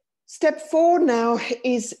 Step 4 now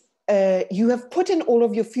is you have put in all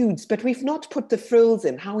of your foods, but we've not put the frills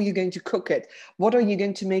in. How are you going to cook it? What are you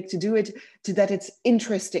going to make to do it so that it's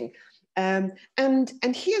interesting? And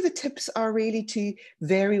here the tips are really to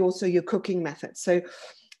vary also your cooking methods. So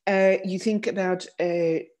you think about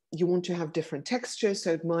you want to have different textures.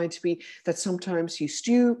 So it might be that sometimes you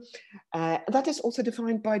stew. That is also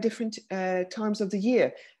defined by different times of the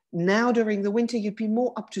year. Now during the winter, you'd be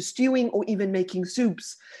more up to stewing or even making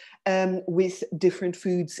soups with different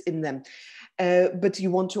foods in them. But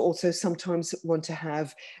you want to also sometimes want to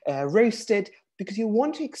have roasted, because you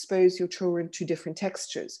want to expose your children to different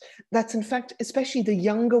textures. That's in fact, especially the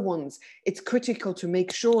younger ones, it's critical to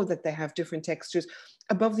make sure that they have different textures.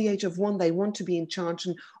 Above the age of 1, they want to be in charge,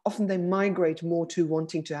 and often they migrate more to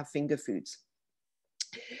wanting to have finger foods.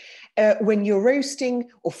 When you're roasting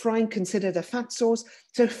or frying, consider the fat source.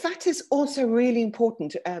 So fat is also really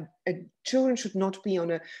important. Children should not be on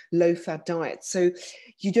a low-fat diet. So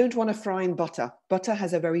you don't want to fry in butter. Butter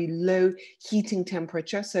has a very low heating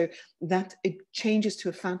temperature, so that it changes to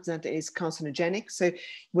a fat that is carcinogenic. So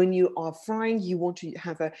when you are frying, you want to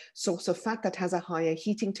have a source of fat that has a higher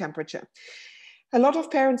heating temperature. A lot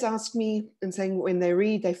of parents ask me and saying when they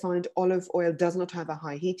read, they find olive oil does not have a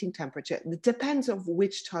high heating temperature. It depends on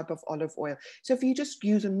which type of olive oil. So if you just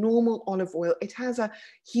use a normal olive oil, it has a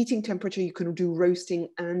heating temperature. You can do roasting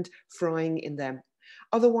and frying in them.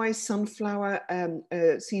 Otherwise, sunflower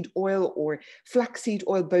seed oil or flaxseed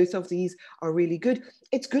oil, both of these are really good.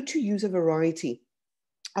 It's good to use a variety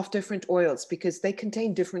of different oils because they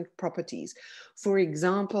contain different properties. For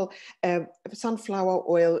example, sunflower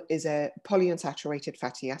oil is a polyunsaturated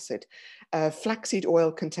fatty acid. Flaxseed oil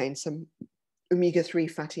contains some omega-3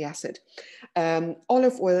 fatty acid.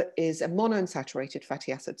 Olive oil is a monounsaturated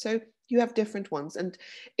fatty acid. So you have different ones. And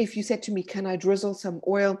if you said to me, can I drizzle some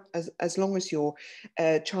oil, as long as your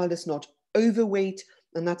child is not overweight,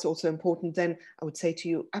 and that's also important, then I would say to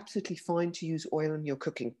you, absolutely fine to use oil in your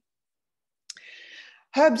cooking.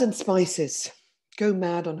 Herbs and spices. Go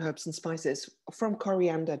mad on herbs and spices, from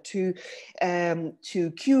coriander to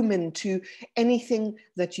cumin to anything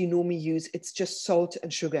that you normally use. It's just salt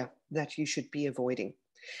and sugar that you should be avoiding.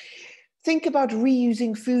 Think about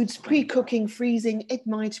reusing foods, pre-cooking, freezing. It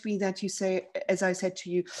might be that you say, as I said to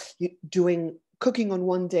you, doing cooking on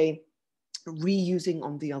one day, reusing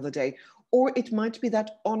on the other day. Or it might be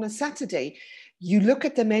that on a Saturday, you look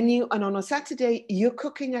at the menu and on a Saturday, you're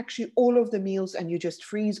cooking actually all of the meals and you just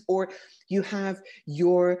freeze, or you have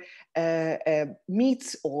your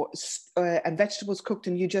meats and vegetables cooked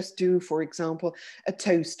and you just do, for example, a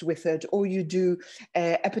toast with it, or you do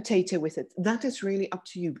a potato with it. That is really up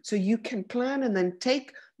to you. So you can plan and then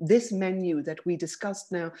take this menu that we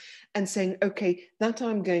discussed now and saying, okay, that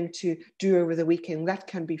I'm going to do over the weekend, that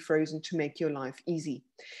can be frozen to make your life easy.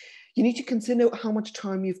 You need to consider how much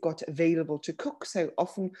time you've got available to cook. So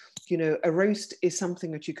often, you know, a roast is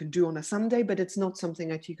something that you can do on a Sunday, but it's not something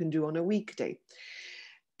that you can do on a weekday.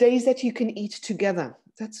 Days that you can eat together,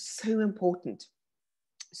 that's so important.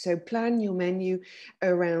 So plan your menu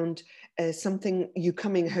around something, you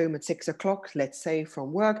coming home at 6 o'clock, let's say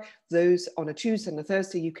from work, those on a Tuesday and a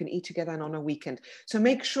Thursday, you can eat together, and on a weekend. So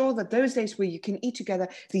make sure that those days where you can eat together,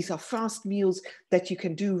 these are fast meals that you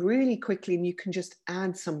can do really quickly, and you can just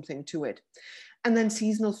add something to it. And then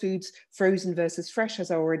seasonal foods, frozen versus fresh,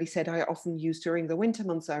 as I already said, I often use during the winter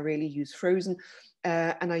months, I really use frozen,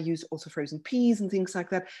 and I use also frozen peas and things like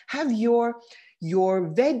that. Have your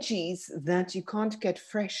veggies that you can't get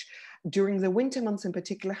fresh during the winter months in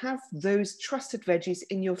particular, have those trusted veggies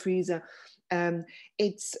in your freezer.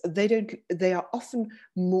 They are often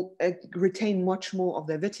more, retain much more of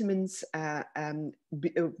their vitamins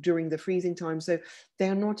during the freezing time. So they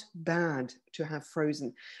are not bad to have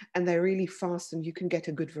frozen, and they're really fast, and you can get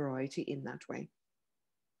a good variety in that way.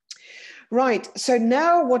 Right, so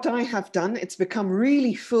now what I have done, it's become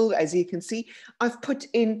really full, as you can see. I've put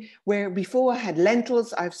in, where before I had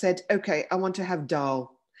lentils, I've said, okay, I want to have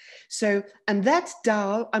dal. So, and that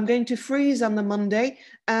dal, I'm going to freeze on the Monday,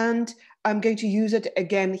 and I'm going to use it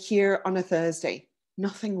again here on a Thursday.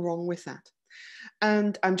 Nothing wrong with that.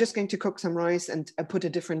 And I'm just going to cook some rice and put a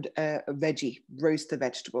different veggie, roast the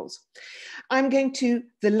vegetables. I'm going to,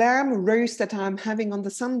 the lamb roast that I'm having on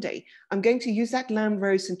the Sunday, I'm going to use that lamb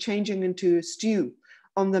roast and changing into a stew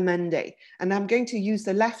on the Monday. And I'm going to use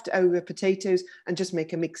the leftover potatoes and just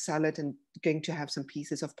make a mixed salad, and going to have some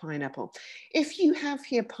pieces of pineapple. If you have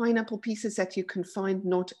here pineapple pieces that you can find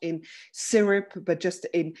not in syrup, but just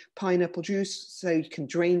in pineapple juice, so you can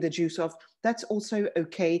drain the juice off, that's also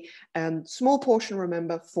okay. Small portion,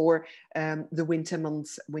 remember, for the winter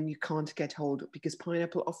months when you can't get hold, because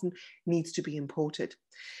pineapple often needs to be imported.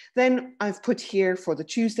 Then I've put here for the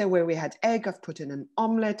Tuesday where we had egg, I've put in an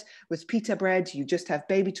omelette with pita bread. You just have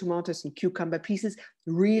baby tomatoes and cucumber pieces,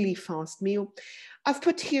 really fast meal. I've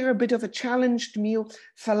put here a bit of a challenged meal,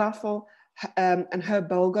 falafel and herb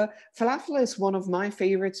bulgur. Falafel is one of my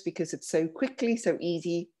favorites because it's so quickly, so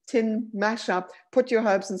easy. Tin, mash up, put your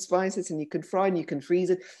herbs and spices, and you can fry and you can freeze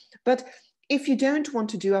it. But if you don't want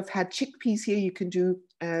to do, I've had chickpeas here, you can do,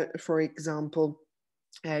 for example,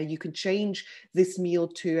 you can change this meal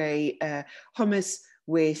to a hummus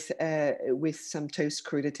with some toast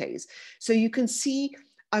crudités. So you can see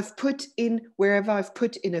I've put in, wherever I've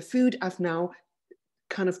put in a food, I've now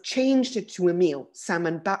kind of changed it to a meal.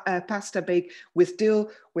 Salmon pasta bake with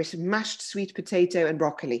dill, with mashed sweet potato and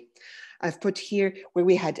broccoli. I've put here where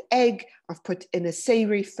we had egg, I've put in a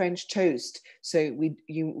savory French toast. So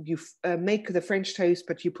you make the French toast,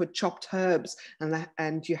 but you put chopped herbs,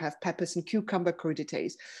 and you have peppers and cucumber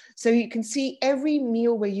crudités. So you can see every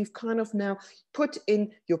meal where you've kind of now put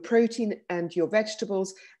in your protein and your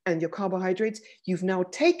vegetables and your carbohydrates, you've now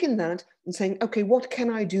taken that and saying, okay, what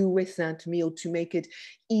can I do with that meal to make it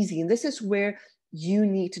easy? And this is where you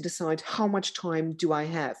need to decide, how much time do I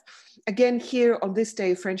have? Again, here on this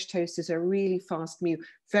day, French toast is a really fast meal,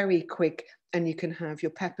 very quick, and you can have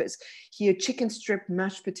your peppers. Here, chicken strip,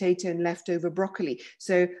 mashed potato, and leftover broccoli.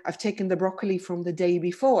 So I've taken the broccoli from the day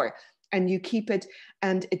before, and you keep it,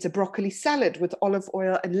 and it's a broccoli salad with olive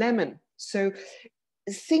oil and lemon. So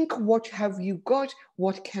think, what have you got?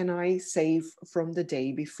 What can I save from the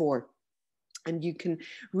day before? And you can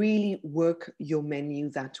really work your menu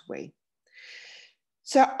that way.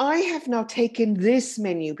 So I have now taken this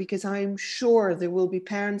menu, because I'm sure there will be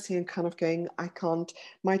parents here kind of going,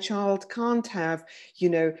 my child can't have,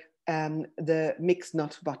 the mixed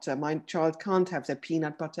nut butter. My child can't have the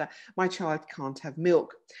peanut butter. My child can't have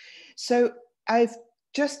milk. So I've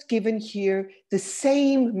just given here the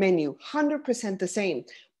same menu, 100% the same,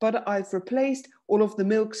 but I've replaced all of the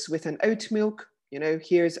milks with an oat milk.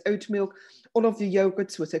 Here's oat milk. All of the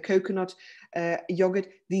yogurts with a coconut yogurt.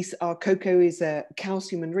 These are, cocoa is a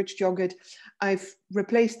calcium-enriched yogurt. I've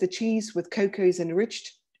replaced the cheese with cocoa is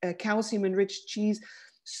enriched, calcium-enriched cheese.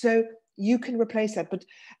 So you can replace that. But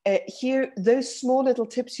here, those small little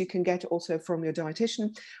tips you can get also from your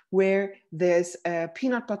dietitian, where there's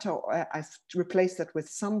peanut butter. I've replaced that with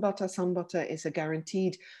sun butter. Sun butter is a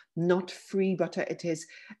guaranteed not free butter. It's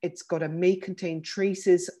may contain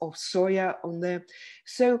traces of soya on there.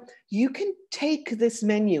 So you can take this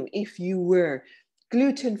menu. If you were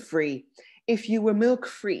gluten-free, if you were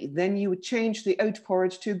milk-free, then you would change the oat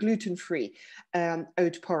porridge to gluten-free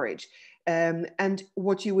oat porridge. And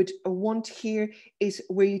what you would want here is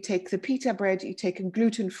where you take the pita bread, you take a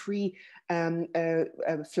gluten-free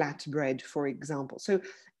flat bread, for example. So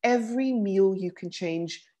every meal you can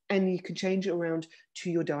change and you can change it around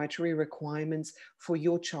to your dietary requirements for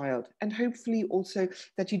your child, and hopefully also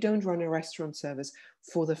that you don't run a restaurant service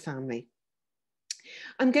for the family.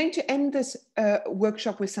 I'm going to end this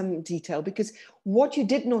workshop with some detail, because what you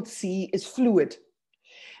did not see is fluid.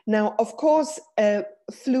 Now, of course,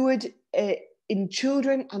 fluid in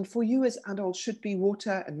children and for you as adults should be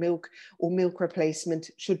water and milk, or milk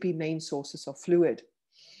replacement should be main sources of fluid.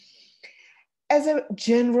 As a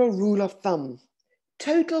general rule of thumb,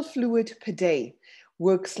 total fluid per day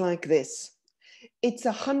works like this. It's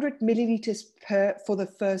 100 milliliters for the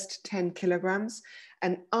first 10 kilograms.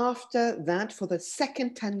 And after that, for the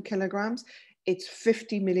second 10 kilograms, it's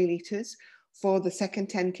 50 milliliters for the second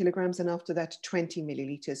 10 kilograms. And after that, 20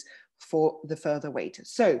 milliliters for the further weight.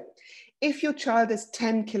 So if your child is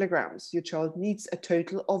 10 kilograms, your child needs a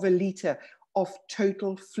total of 1 liter of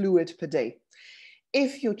total fluid per day.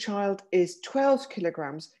 If your child is 12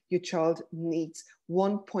 kilograms, your child needs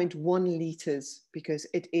 1.1 liters, because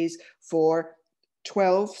it is for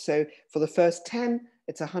 12. So for the first 10,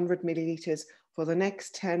 it's 100 milliliters. For the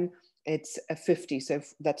next 10, it's 50. So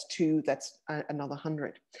that's 2, that's another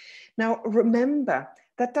 100. Now, remember,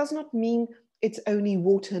 that does not mean it's only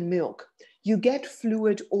water and milk. You get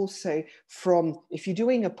fluid also from, if you're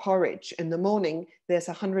doing a porridge in the morning, there's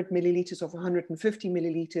 100 milliliters or 150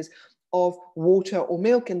 milliliters of water or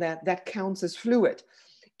milk in there. That counts as fluid.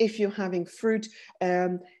 If you're having fruit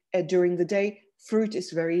during the day, fruit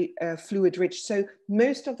is very fluid rich. So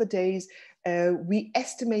most of the days, we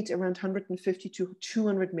estimate around 150 to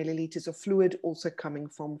 200 milliliters of fluid also coming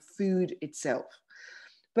from food itself.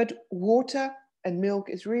 But water and milk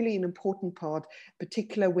is really an important part,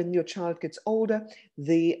 particularly when your child gets older.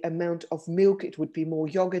 The amount of milk, it would be more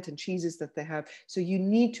yogurt and cheeses that they have. So you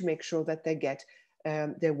need to make sure that they get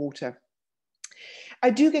their water. I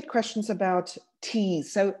do get questions about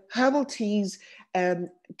teas. So herbal teas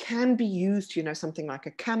can be used, you know, something like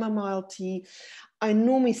a chamomile tea. I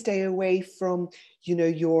normally stay away from, you know,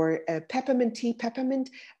 your peppermint tea. Peppermint,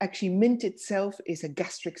 actually mint itself is a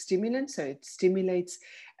gastric stimulant. So it stimulates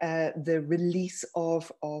the release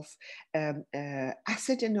of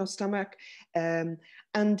acid in your stomach.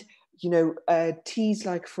 And you know, teas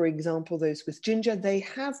like, for example, those with ginger, they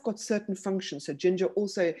have got certain functions. So ginger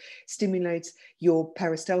also stimulates your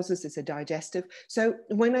peristalsis, it's a digestive. So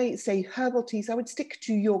when I say herbal teas, I would stick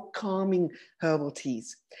to your calming herbal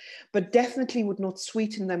teas, but definitely would not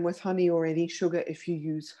sweeten them with honey or any sugar if you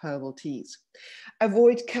use herbal teas.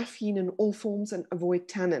 Avoid caffeine in all forms and avoid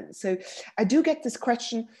tannins. So I do get this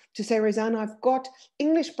question to say, Rosanna, I've got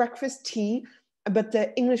English breakfast tea, but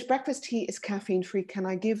the English breakfast tea is caffeine free. Can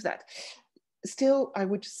I give that? Still, I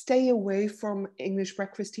would stay away from English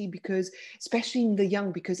breakfast tea, because especially in the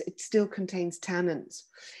young, because it still contains tannins.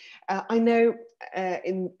 I know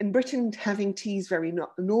in Britain, having tea is very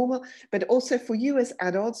normal, but also for you as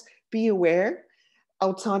adults, be aware,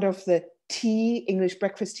 outside of the tea, English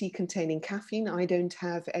breakfast tea containing caffeine, I don't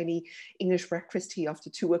have any English breakfast tea after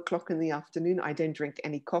 2 o'clock in the afternoon. I don't drink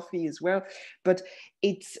any coffee as well, but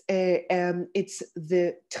it's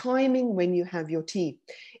the timing when you have your tea.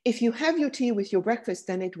 If you have your tea with your breakfast,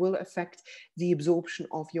 then it will affect the absorption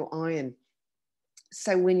of your iron.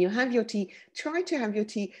 So when you have your tea, try to have your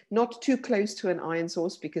tea not too close to an iron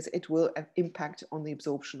source, because it will impact on the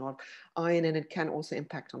absorption of iron, and it can also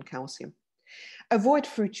impact on calcium. Avoid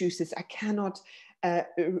fruit juices. I cannot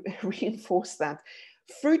reinforce that.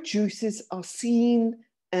 Fruit juices are seen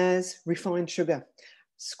as refined sugar.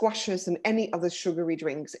 Squashes and any other sugary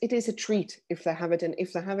drinks, it is a treat if they have it, and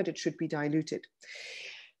if they have it, it should be diluted.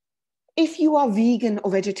 If you are vegan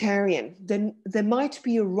or vegetarian, then there might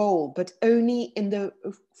be a role, but only in the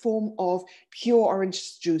form of pure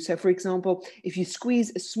orange juice. So for example, if you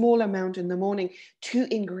squeeze a small amount in the morning to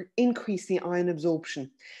increase the iron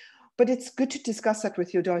absorption. But it's good to discuss that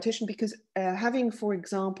with your dietitian, because having, for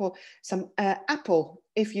example, some apple,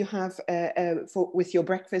 if you have with your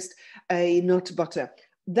breakfast, a nut butter,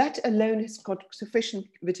 that alone has got sufficient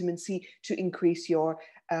vitamin C to increase your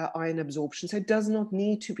iron absorption. So it does not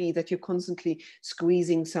need to be that you're constantly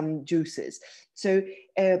squeezing some juices. So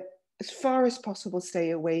as far as possible, stay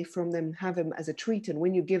away from them, have them as a treat. And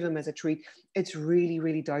when you give them as a treat, it's really,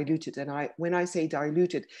 really diluted. And when I say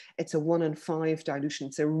diluted, it's a 1 in 5 dilution.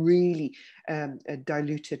 It's a really a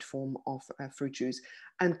diluted form of fruit juice.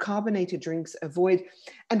 And carbonated drinks, avoid.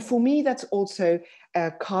 And for me, that's also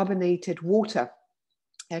carbonated water.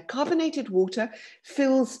 Carbonated water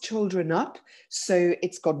fills children up, so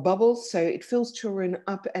it's got bubbles, so it fills children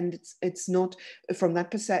up, and it's not from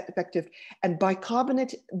that perspective. And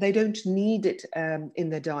bicarbonate, they don't need it in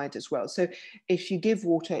their diet as well. So if you give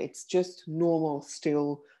water, it's just normal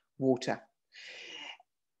still water.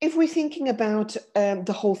 If we're thinking about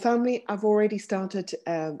the whole family, I've already started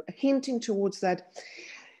hinting towards that.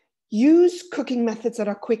 Use cooking methods that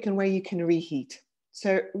are quick and where you can reheat.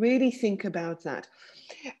 So really think about that.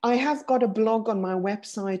 I have got a blog on my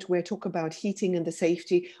website where I talk about heating and the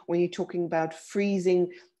safety when you're talking about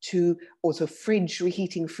freezing to also fridge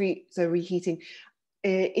reheating, freezer reheating.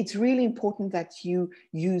 It's really important that you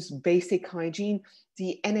use basic hygiene.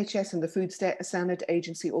 The NHS and the Food Standard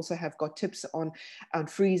Agency also have got tips on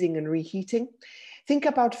freezing and reheating. Think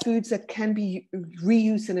about foods that can be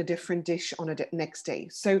reused in a different dish on a next day.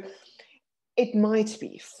 So it might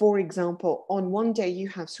be, for example, on one day you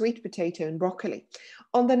have sweet potato and broccoli.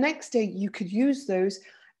 On the next day, you could use those,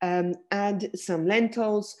 add some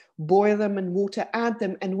lentils, boil them in water, add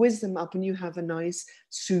them and whiz them up, and you have a nice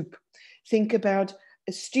soup. Think about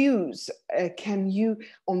stews. Can you,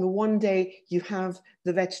 on the one day, you have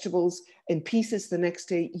the vegetables in pieces, the next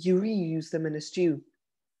day, you reuse them in a stew.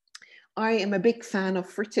 I am a big fan of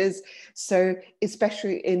fritters, so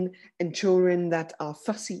especially in children that are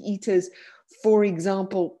fussy eaters. For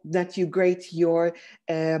example, that you grate your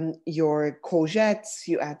courgettes,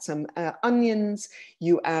 you add some onions,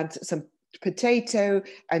 you add some potato,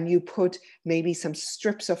 and you put maybe some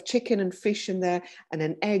strips of chicken and fish in there, and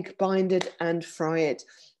an egg, bind it and fry it.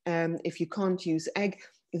 If you can't use egg,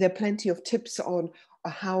 there are plenty of tips on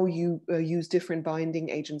how you use different binding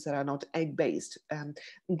agents that are not egg-based.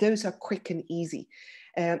 Those are quick and easy.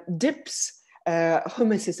 Dips,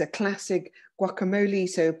 hummus is a classic, guacamole,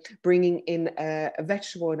 so bringing in a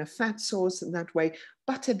vegetable and a fat sauce in that way.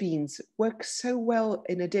 Butter beans work so well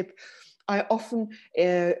in a dip. I often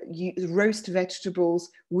roast vegetables,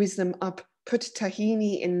 whiz them up, put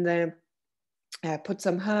tahini in there, put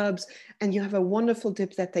some herbs, and you have a wonderful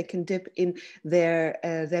dip that they can dip in their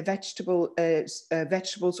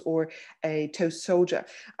vegetables or a toast soldier.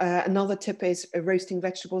 Another tip is roasting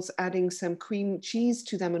vegetables, adding some cream cheese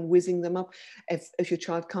to them and whizzing them up. If your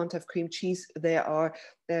child can't have cream cheese, there are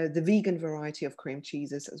the vegan variety of cream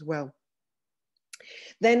cheeses as well.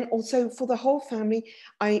 Then also for the whole family,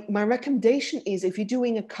 my recommendation is if you're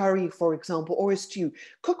doing a curry, for example, or a stew,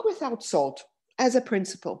 cook without salt. As a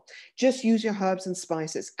principle, just use your herbs and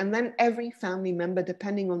spices, and then every family member,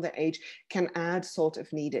 depending on their age, can add salt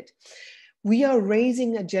if needed. We are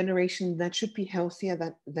raising a generation that should be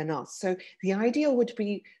healthier than us. So the ideal would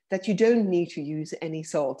be that you don't need to use any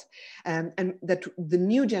salt, and that the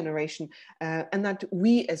new generation, and that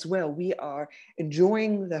we as well, we are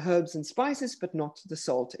enjoying the herbs and spices, but not the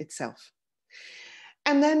salt itself.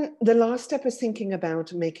 And then the last step is thinking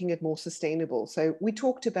about making it more sustainable. So we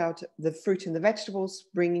talked about the fruit and the vegetables,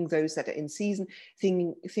 bringing those that are in season,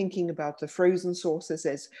 thinking about the frozen sources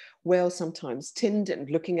as well, sometimes tinned, and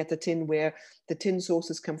looking at the tin where the tin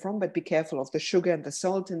sources come from, but be careful of the sugar and the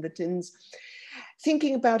salt in the tins.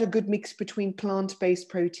 Thinking about a good mix between plant-based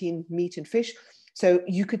protein, meat and fish. So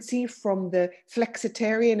you could see from the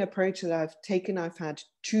flexitarian approach that I've taken, I've had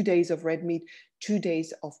 2 days of red meat, 2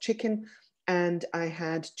 days of chicken, and I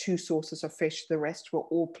had 2 sources of fish. The rest were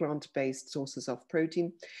all plant-based sources of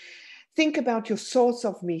protein. Think about your source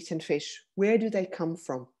of meat and fish. Where do they come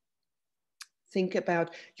from? Think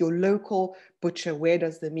about your local butcher. Where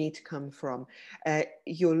does the meat come from?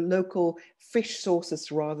 Your local fish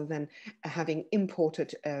sources rather than having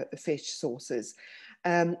imported fish sources.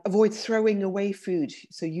 Avoid throwing away food,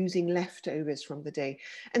 so using leftovers from the day.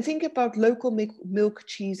 And think about local milk,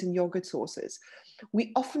 cheese, and yogurt sources.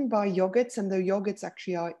 We often buy yogurts, and the yogurts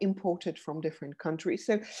actually are imported from different countries.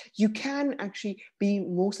 So you can actually be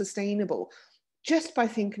more sustainable just by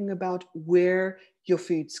thinking about where your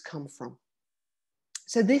foods come from.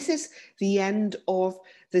 So this is the end of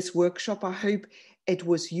this workshop. I hope it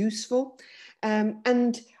was useful.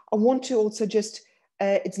 And I want to also just,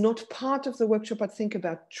 it's not part of the workshop, but think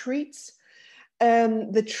about treats.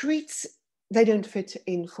 The treats, they don't fit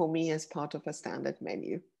in for me as part of a standard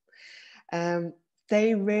menu.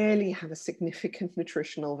 They rarely have a significant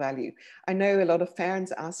nutritional value. I know a lot of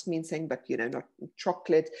parents ask me and saying, but not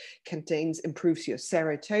chocolate improves your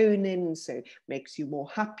serotonin, so makes you more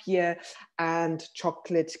happier, and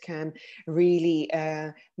chocolate can really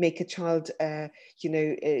make a child,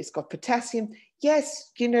 it's got potassium.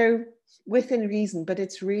 Yes, within reason, but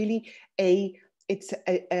it's really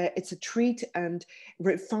it's a treat, and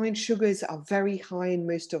refined sugars are very high in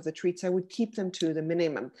most of the treats. I would keep them to the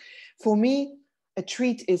minimum. For me, a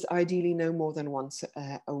treat is ideally no more than once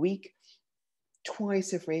a week,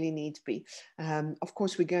 twice if really need be. Of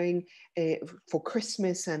course, we're going for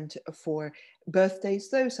Christmas and for birthdays.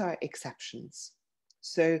 Those are exceptions.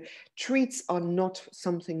 So treats are not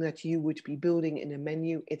something that you would be building in a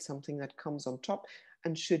menu. It's something that comes on top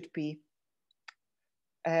and should be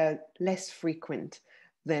less frequent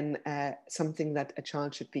than something that a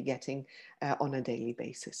child should be getting on a daily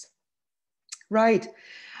basis. Right.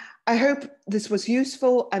 I hope this was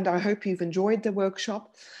useful and I hope you've enjoyed the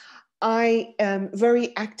workshop. I am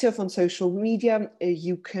very active on social media.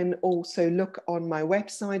 You can also look on my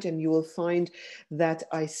website and you will find that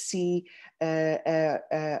I see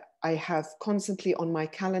I have constantly on my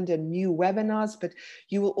calendar new webinars, but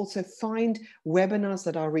you will also find webinars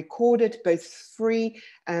that are recorded, both free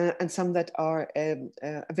and some that are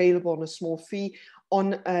available on a small fee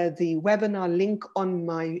on the webinar link on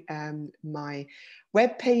my my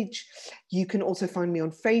webpage. You can also find me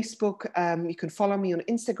on Facebook. You can follow me on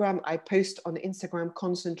Instagram. I post on Instagram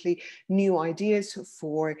constantly new ideas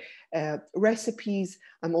for recipes.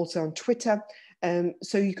 I'm also on Twitter.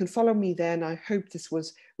 So you can follow me there, and I hope this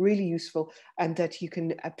was really useful and that you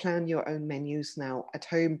can plan your own menus now at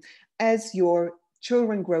home. As your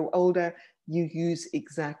children grow older, you use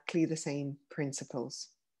exactly the same principles.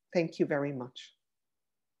 Thank you very much.